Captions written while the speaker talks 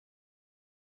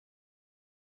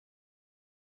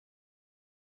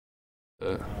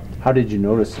How did you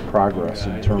notice the progress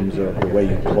in terms of the way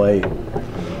you play?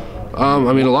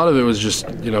 I mean, a lot of it was just,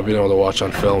 being able to watch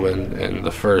on film and the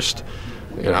first,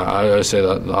 I always say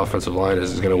that the offensive line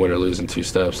is going to win or lose in 2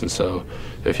 steps. And so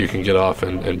if you can get off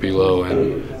and be low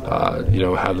and,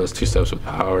 have those 2 steps with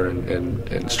power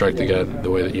and strike the guy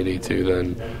the way that you need to,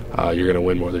 then you're going to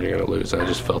win more than you're going to lose. And I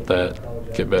just felt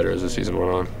that get better as the season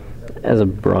went on. As a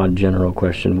broad general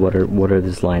question, what are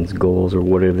this line's goals, or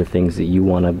what are the things that you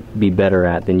want to be better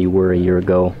at than you were a year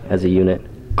ago as a unit?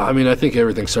 I mean, I think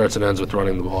everything starts and ends with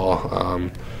running the ball.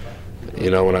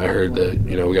 When I heard that,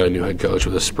 we got a new head coach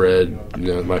with a spread,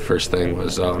 my first thing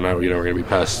was, now, we're going to be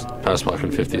pass blocking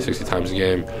 50, 60 times a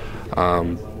game.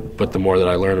 But the more that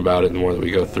I learn about it, the more that we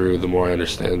go through, the more I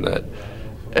understand that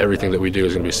everything that we do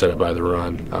is going to be set up by the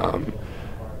run.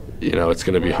 It's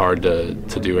going to be hard to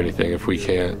do anything if we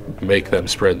can't make them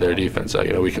spread their defense out.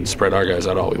 We can spread our guys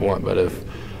out all we want, but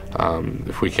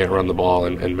if we can't run the ball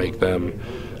and make them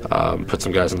put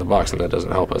some guys in the box, then that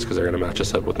doesn't help us because they're going to match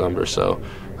us up with numbers. So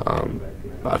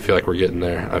I feel like we're getting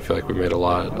there. I feel like we made a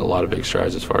lot of big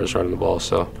strides as far as running the ball.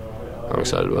 So I'm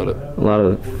excited about it. A lot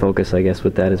of focus, I guess,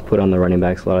 with that is put on the running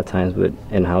backs a lot of times,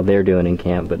 and how they're doing in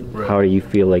camp. But right. How do you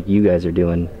feel like you guys are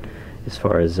doing as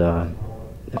far as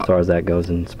that goes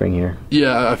in spring here?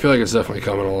 Yeah, I feel like it's definitely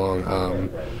coming along.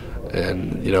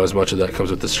 And, as much of that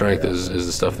comes with the strength is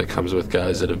the stuff that comes with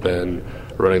guys that have been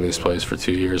running these plays for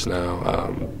 2 years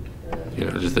now.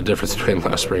 Just the difference between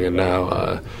last spring and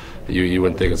now. You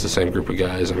wouldn't think it's the same group of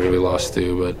guys. I mean, we lost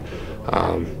 2, but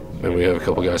and we have a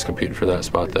couple guys competing for that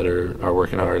spot that are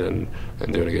working hard and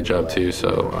doing a good job too.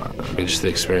 So, just the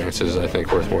experience is, I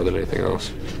think, worth more than anything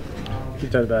else. You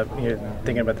talked about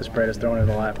thinking about the spread as throwing in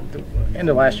the lap. End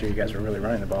of last year, you guys were really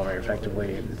running the ball very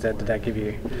effectively. Did that give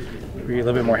you? Were you a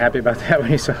little bit more happy about that when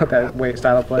you saw that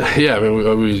style of play? Yeah, I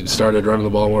mean, we started running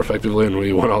the ball more effectively and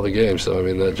we won all the games. So I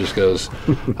mean, that just goes.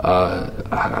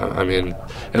 And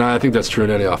I think that's true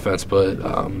in any offense. But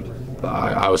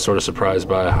I was sort of surprised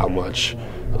by how much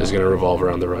is going to revolve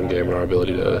around the run game and our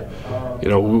ability to,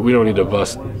 we don't need to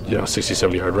bust, 60,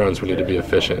 70-yard runs. We need to be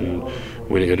efficient, and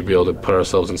we need to be able to put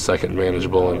ourselves in second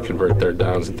manageable and convert third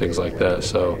downs and things like that.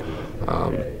 So,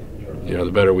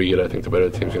 the better we get, I think the better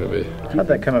the team's going to be. How did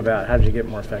that come about? How did you get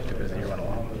more effective as the year went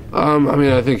along?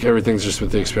 I think everything's just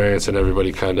with the experience, and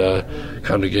everybody kind of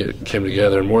came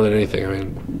together. And more than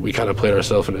anything, we kind of played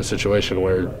ourselves in a situation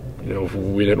where, if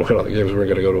we didn't win all the games, we were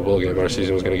going to go to a bowl game. Our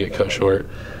season was going to get cut short.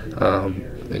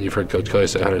 And you've heard Coach Kelly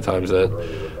say 100 times that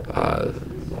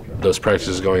those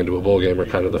practices going into a bowl game are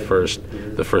kind of the first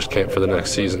camp for the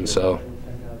next season. So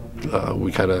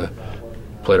we kind of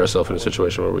played ourselves in a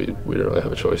situation where we didn't really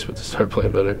have a choice but to start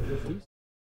playing better.